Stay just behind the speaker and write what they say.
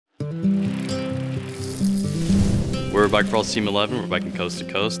We're Bike4Alz Team 11. We're biking coast to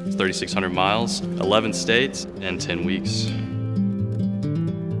coast. It's 3,600 miles, 11 states, and 10 weeks.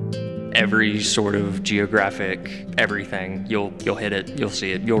 Every sort of geographic, everything, you'll hit it, you'll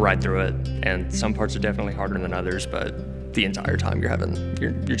see it, you'll ride through it. And some parts are definitely harder than others, but the entire time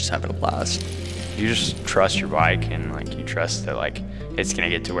you're just having a blast. You just trust your bike, and you trust that it's gonna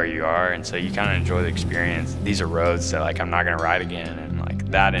get to where you are, and so you kind of enjoy the experience. These are roads that I'm not gonna ride again, and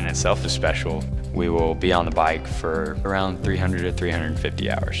that in itself is special. We will be on the bike for around 300 to 350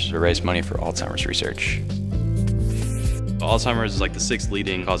 hours to raise money for Alzheimer's research. Alzheimer's is like the 6th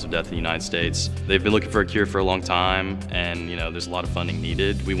leading cause of death in the United States. They've been looking for a cure for a long time, and there's a lot of funding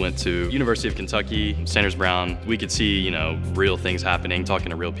needed. We went to University of Kentucky, Sanders Brown. We could see real things happening, talking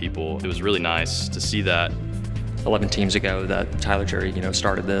to real people. It was really nice to see that. 11 teams ago that Tyler Cherry,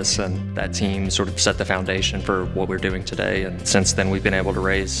 started this, and that team sort of set the foundation for what we're doing today. And since then, we've been able to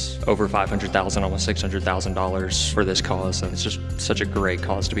raise over $500,000, almost $600,000 for this cause, and it's just such a great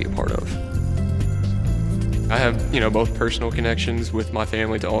cause to be a part of. I have, both personal connections with my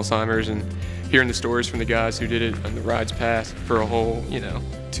family to Alzheimer's, and hearing the stories from the guys who did it on the rides past for a whole,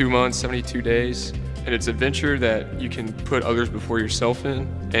 2 months, 72 days. And it's an adventure that you can put others before yourself in,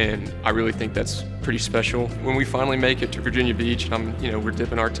 and I really think that's pretty special. When we finally make it to Virginia Beach, and we're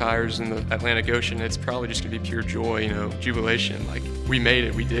dipping our tires in the Atlantic Ocean, it's probably just gonna be pure joy, jubilation. We made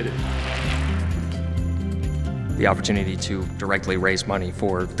it, we did it. The opportunity to directly raise money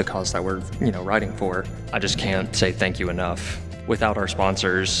for the cause that we're, riding for, I just can't say thank you enough. Without our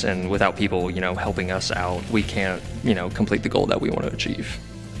sponsors and without people, helping us out, we can't, complete the goal that we want to achieve.